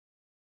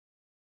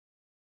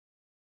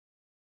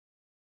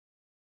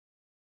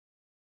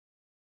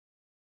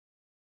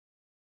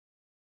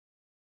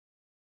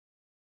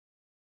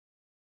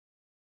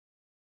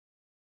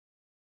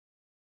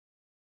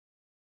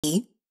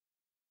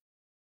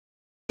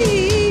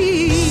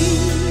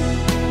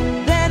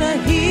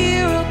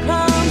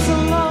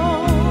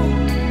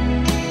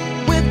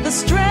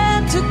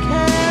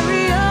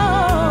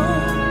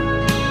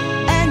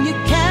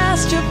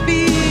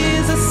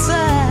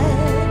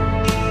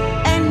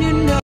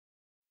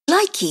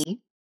Likey.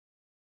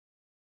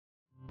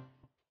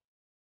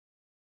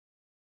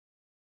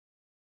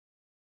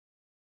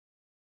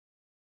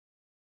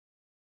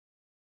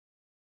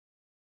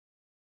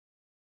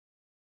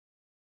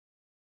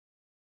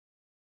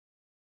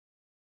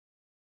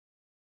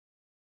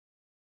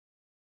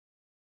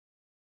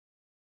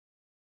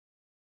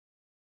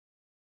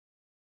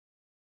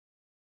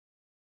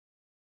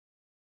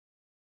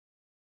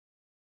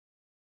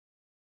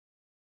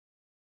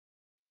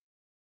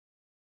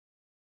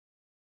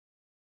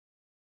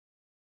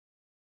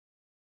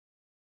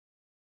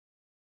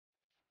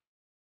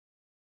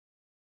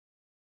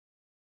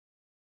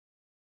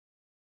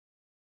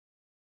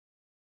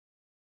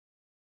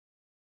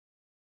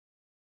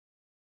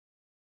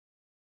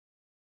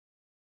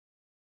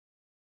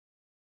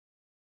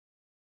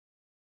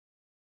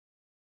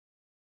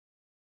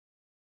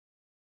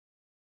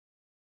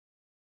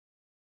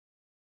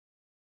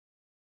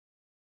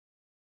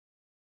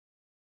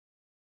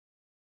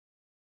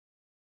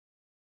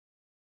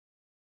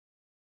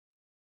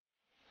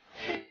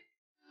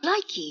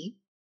 Likey.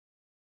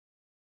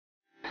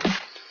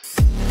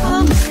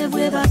 Come live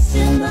with us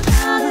in the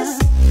palace.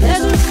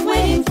 There's a room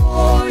waiting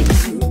for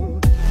you.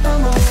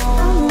 Come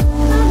on,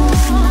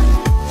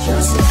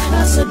 just let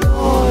us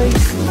adore you.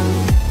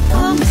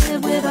 Come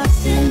live with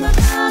us in the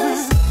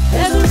palace.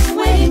 There's a room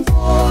waiting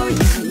for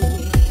you.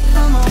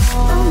 Come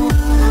on,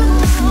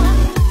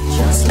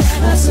 just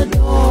let us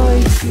adore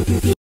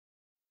you.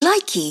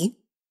 Likey.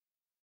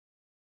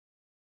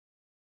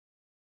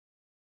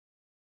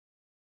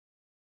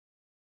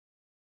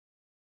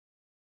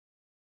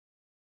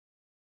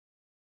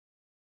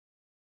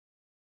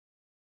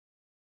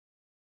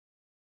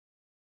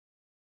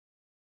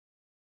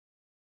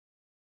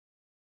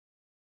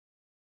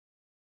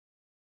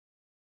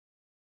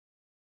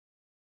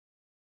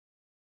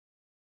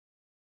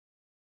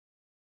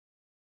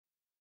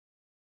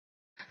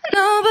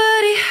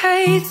 Nobody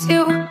hates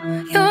you,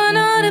 you're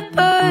not a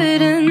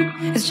burden.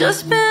 It's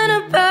just been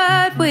a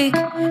bad week,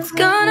 it's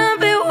gonna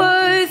be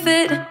worth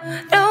it.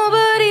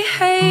 Nobody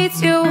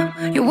hates you,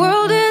 your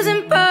world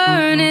isn't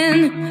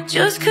burning.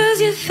 Just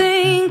 'cause you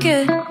think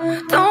it,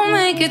 don't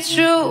make it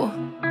true.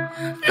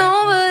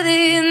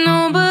 Nobody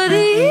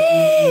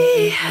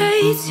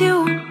hates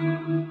you.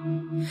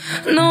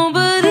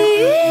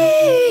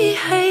 Nobody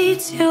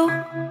hates you.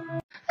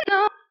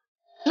 No.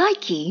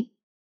 Likey.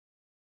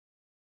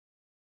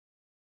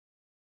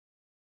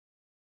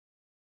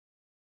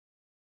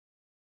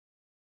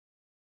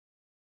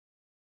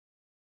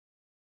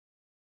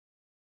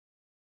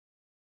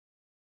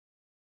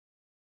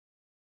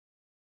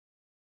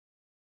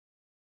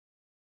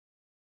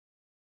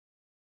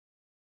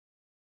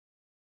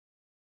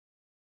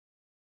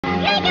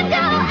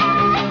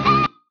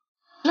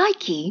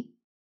 Likey.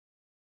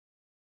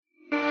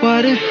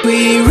 What if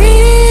we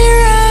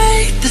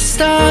rewrite the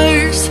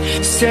stars?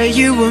 Say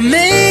you were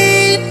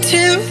made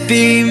to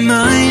be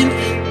mine.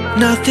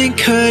 Nothing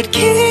could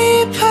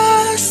keep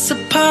us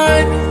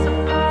apart.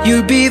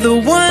 You'd be the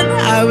one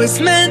I was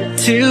meant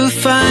to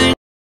find.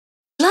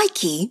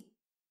 Likey.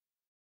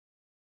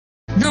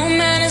 No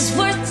man is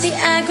worth the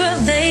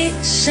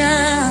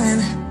aggravation.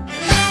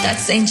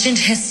 That's ancient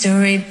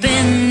history,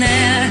 been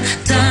there,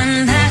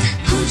 done that.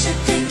 Who'd you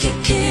think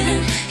you're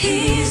kidding?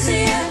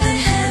 Easier than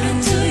heaven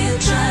till you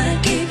try to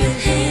keep it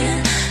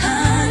hidden.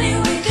 Honey,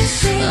 we can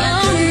see it. Oh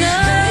no,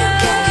 you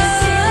can't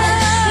conceal it.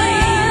 We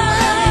know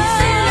how you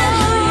feel it.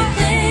 Who you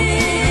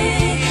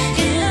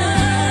thinking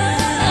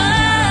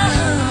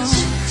of?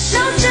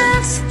 No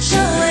chance,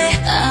 no way.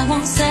 I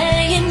won't say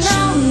it, no,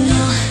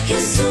 no.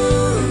 You're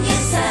soon,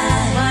 yes I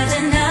why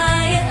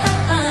deny it?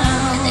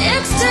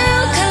 It's too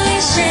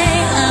cliche.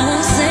 I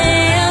won't say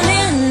I'm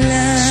in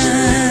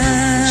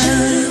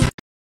love.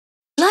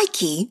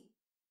 Likey.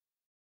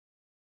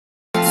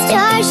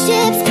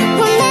 Starships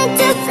were meant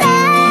to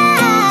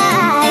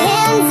fly.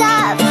 Hands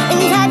up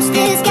and touch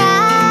the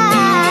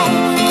sky.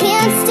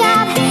 Can't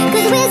stop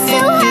 'cause we're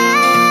so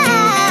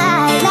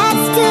high.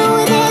 Let's do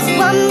this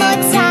one more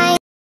time.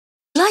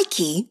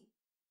 Likey.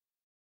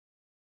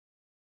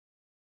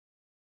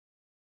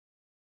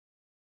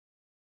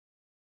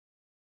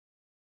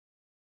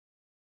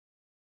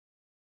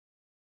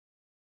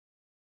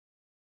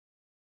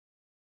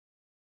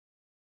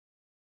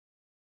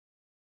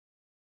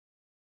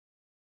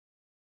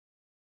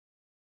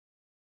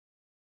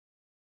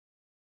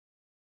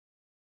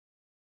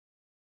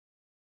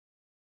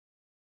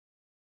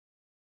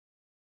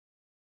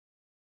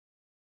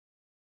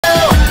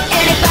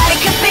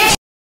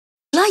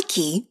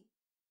 Likey.